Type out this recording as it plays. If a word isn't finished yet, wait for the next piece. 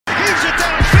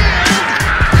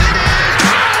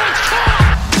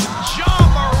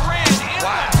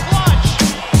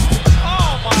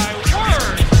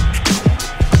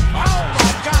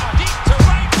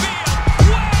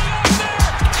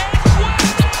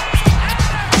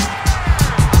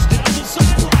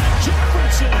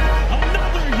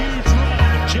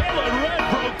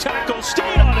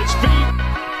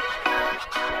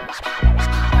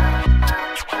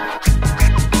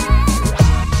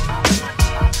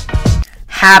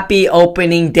Happy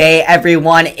opening day,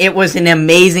 everyone. It was an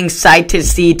amazing sight to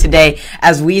see today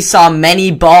as we saw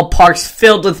many ballparks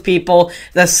filled with people,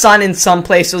 the sun in some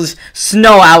places,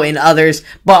 snow out in others,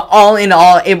 but all in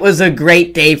all, it was a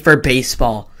great day for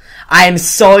baseball. I am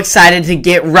so excited to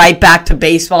get right back to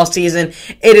baseball season.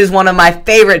 It is one of my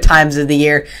favorite times of the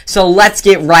year, so let's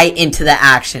get right into the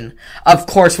action. Of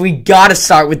course, we gotta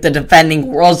start with the defending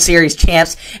World Series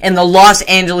champs and the Los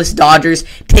Angeles Dodgers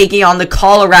taking on the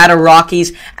Colorado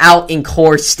Rockies out in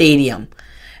Coors Stadium.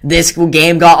 This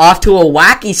game got off to a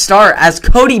wacky start as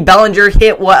Cody Bellinger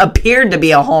hit what appeared to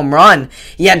be a home run,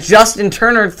 yet Justin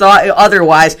Turner thought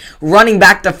otherwise, running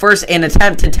back to first in an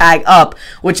attempt to tag up,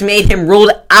 which made him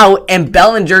ruled out, and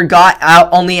Bellinger got out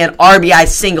only an RBI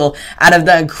single out of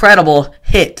the incredible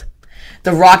hit.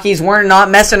 The Rockies weren't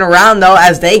not messing around though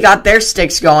as they got their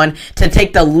sticks going to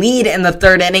take the lead in the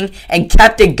third inning and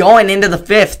kept it going into the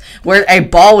fifth where a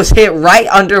ball was hit right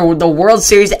under the World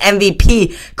Series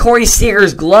MVP Corey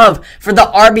Seager's glove for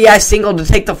the RBI single to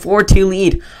take the 4-2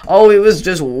 lead. Oh, it was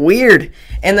just weird.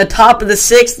 In the top of the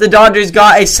sixth, the Dodgers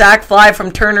got a sac fly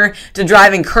from Turner to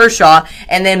drive in Kershaw,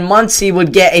 and then Muncy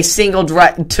would get a single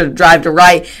drive to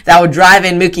right that would drive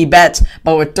in Mookie Betts,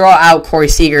 but would throw out Corey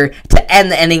Seager to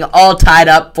end the inning all tied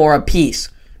up for a piece.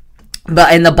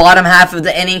 But in the bottom half of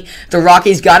the inning, the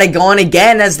Rockies got it going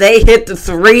again as they hit the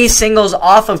 3 singles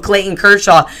off of Clayton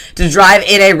Kershaw to drive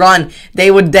in a run. They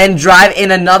would then drive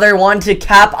in another one to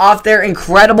cap off their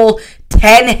incredible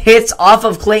 10 hits off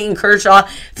of Clayton Kershaw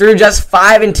through just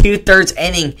 5 2/3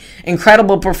 inning.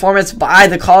 Incredible performance by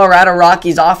the Colorado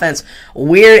Rockies offense.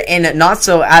 Weird and not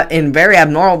so very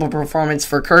abnormal performance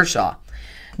for Kershaw.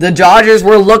 The Dodgers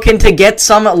were looking to get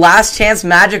some last chance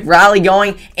magic rally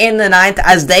going in the ninth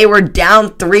as they were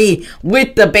down 3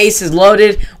 with the bases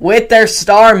loaded with their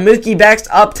star Mookie Betts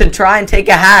up to try and take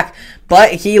a hack.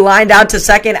 But he lined out to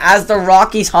second as the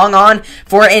Rockies hung on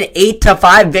for an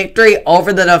 8-5 victory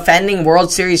over the defending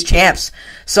World Series champs.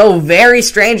 So very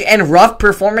strange and rough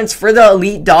performance for the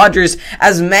elite Dodgers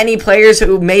as many players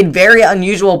who made very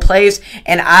unusual plays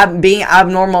and being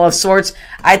abnormal of sorts.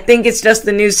 I think it's just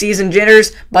the new season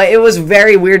jitters, but it was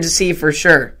very weird to see for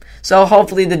sure. So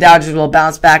hopefully the Dodgers will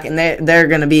bounce back and there are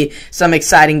going to be some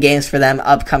exciting games for them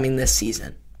upcoming this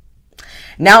season.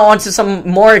 Now on to some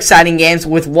more exciting games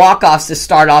with walk-offs to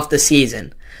start off the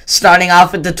season. Starting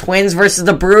off with the Twins versus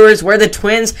the Brewers, where the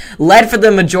Twins led for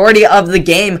the majority of the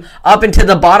game up into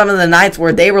the bottom of the ninth,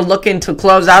 where they were looking to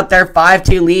close out their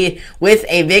 5-2 lead with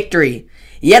a victory.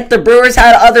 Yet the Brewers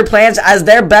had other plans as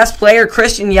their best player,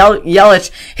 Christian Yelich,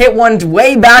 hit one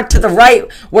way back to the right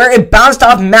where it bounced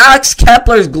off Max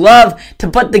Kepler's glove to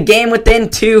put the game within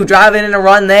 2, driving in a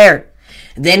run there.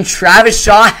 Then Travis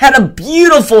Shaw had a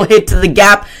beautiful hit to the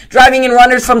gap, driving in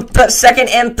runners from second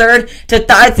and third to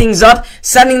tie things up,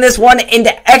 sending this one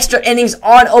into extra innings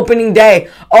on opening day.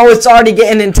 Oh, it's already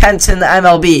getting intense in the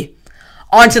MLB.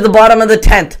 On to the bottom of the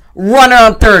 10th. Runner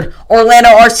on third. Orlando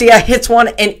Arcia hits one,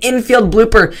 an infield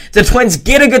blooper. The Twins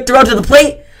get a good throw to the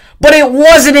plate, but it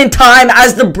wasn't in time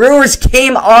as the Brewers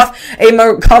came off a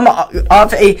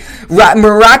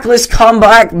miraculous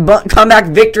comeback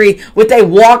victory with a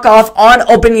walk-off on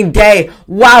opening day.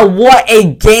 Wow, what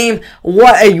a game.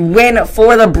 What a win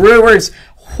for the Brewers.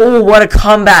 Oh, what a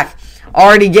comeback.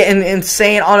 Already getting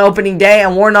insane on opening day,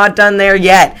 and we're not done there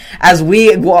yet as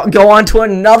we go on to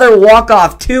another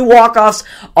walk-off. 2 walk-offs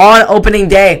on opening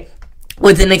day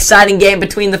with an exciting game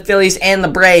between the Phillies and the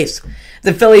Braves.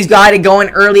 The Phillies got it going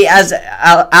early as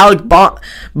Alec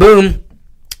Bohm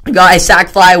got a sac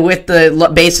fly with the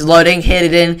bases loading, hit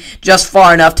it in just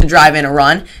far enough to drive in a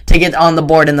run to get on the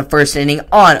board in the first inning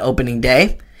on opening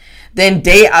day. Then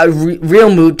Real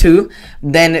Mutu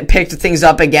then picked things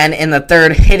up again in the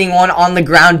third, hitting one on the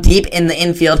ground deep in the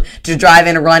infield to drive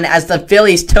in a run as the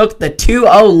Phillies took the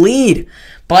 2-0 lead.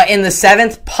 But in the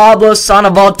 7th, Pablo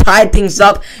Sandoval tied things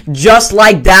up just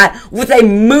like that with a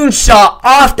moonshot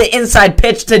off the inside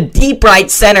pitch to deep right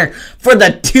center for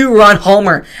the 2-run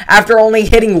homer after only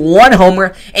hitting 1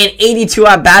 homer and 82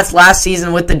 at-bats last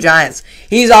season with the Giants.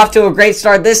 He's off to a great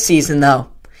start this season, though.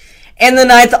 In the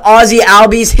 9th, Ozzie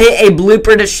Albies hit a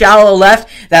blooper to shallow left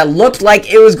that looked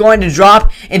like it was going to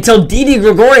drop until Didi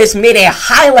Gregorius made a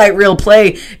highlight reel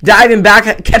play, diving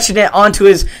back, catching it onto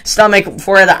his stomach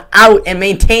for the out and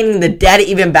maintaining the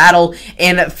dead-even battle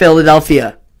in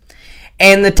Philadelphia.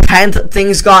 In the 10th,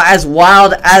 things got as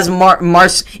wild as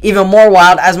even more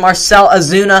wild as Marcell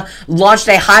Ozuna launched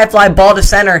a high fly ball to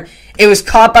center. It was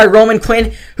caught by Roman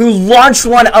Quinn, who launched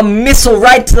a missile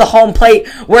right to the home plate,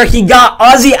 where he got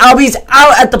Ozzie Albies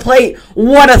out at the plate.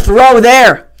 What a throw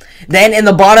there. Then in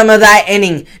the bottom of that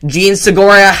inning, Gene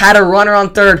Segura had a runner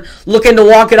on third, looking to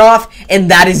walk it off, and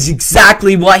that is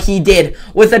exactly what he did.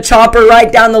 With a chopper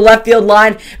right down the left field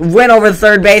line, went over the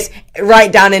third base,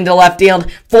 right down into left field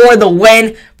for the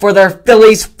win for their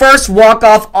Phillies' first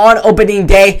walk-off on opening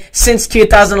day since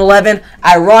 2011.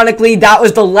 Ironically, that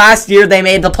was the last year they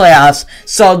made the playoffs.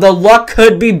 So the luck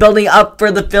could be building up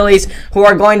for the Phillies, who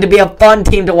are going to be a fun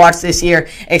team to watch this year.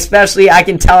 Especially, I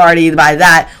can tell already by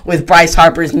that, with Bryce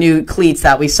Harper's new cleats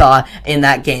that we saw in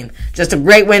that game. Just a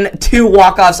great win, 2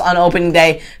 walk-offs on opening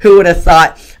day. Who would have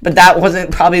thought? But that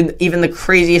wasn't probably even the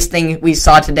craziest thing we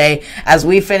saw today, as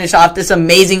we finish off this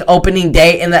amazing opening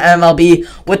day in the MLB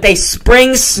with a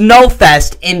spring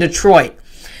snowfest in Detroit.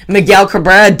 Miguel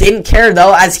Cabrera didn't care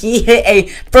though, as he hit a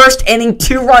first inning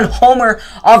 2-run homer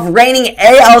of reigning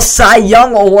AL Cy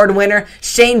Young Award winner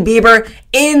Shane Bieber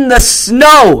in the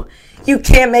snow. You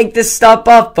can't make this stuff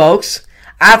up, folks.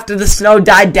 After the snow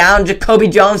died down, Jacoby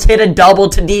Jones hit a double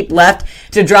to deep left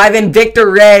to drive in Victor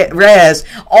Reyes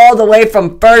all the way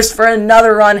from first for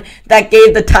another run that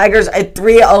gave the Tigers a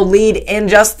 3-0 lead in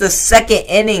just the second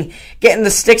inning, getting the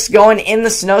Sticks going in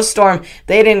the snowstorm.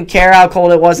 They didn't care how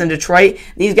cold it was in Detroit.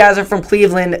 These guys are from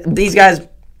Cleveland. These guys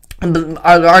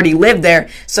already lived there,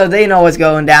 so they know what's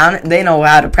going down. They know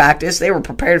how to practice. They were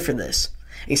prepared for this,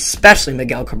 especially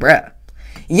Miguel Cabrera.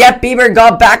 Yet Bieber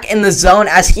got back in the zone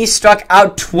as he struck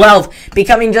out 12,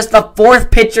 becoming just the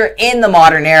 4th pitcher in the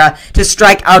modern era to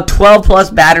strike out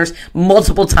 12-plus batters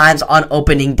multiple times on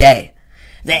opening day.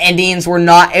 The Indians were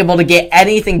not able to get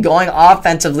anything going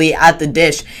offensively at the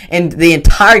dish in the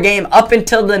entire game up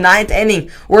until the 9th inning,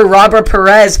 where Robert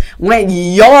Perez went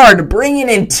yard, bringing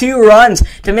in 2 runs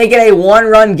to make it a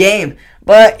 1-run game.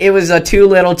 But it was too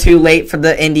little too late for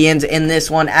the Indians in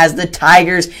this one, as the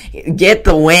Tigers get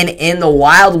the win in the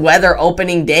wild weather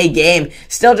opening day game.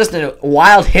 Still just a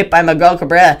wild hit by Miguel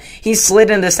Cabrera. He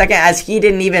slid into second as he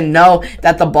didn't even know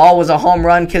that the ball was a home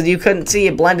run, because you couldn't see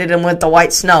it blended in with the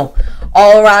white snow.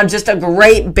 All around, just a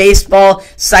great baseball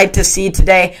sight to see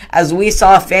today, as we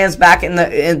saw fans back in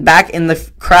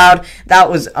the crowd. That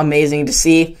was amazing to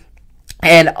see.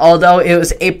 And although it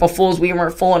was April Fool's, we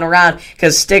weren't fooling around,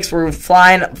 because sticks were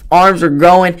flying, arms were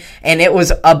going, and it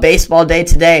was a baseball day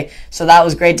today. So that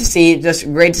was great to see. Just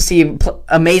great to see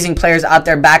amazing players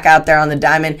back out there on the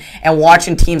diamond, and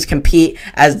watching teams compete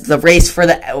as the race for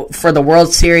the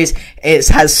World Series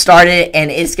has started, and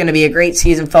it's going to be a great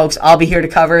season, folks. I'll be here to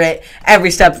cover it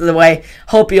every step of the way.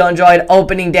 Hope you enjoyed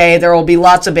opening day. There will be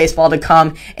lots of baseball to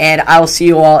come, and I will see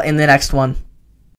you all in the next one.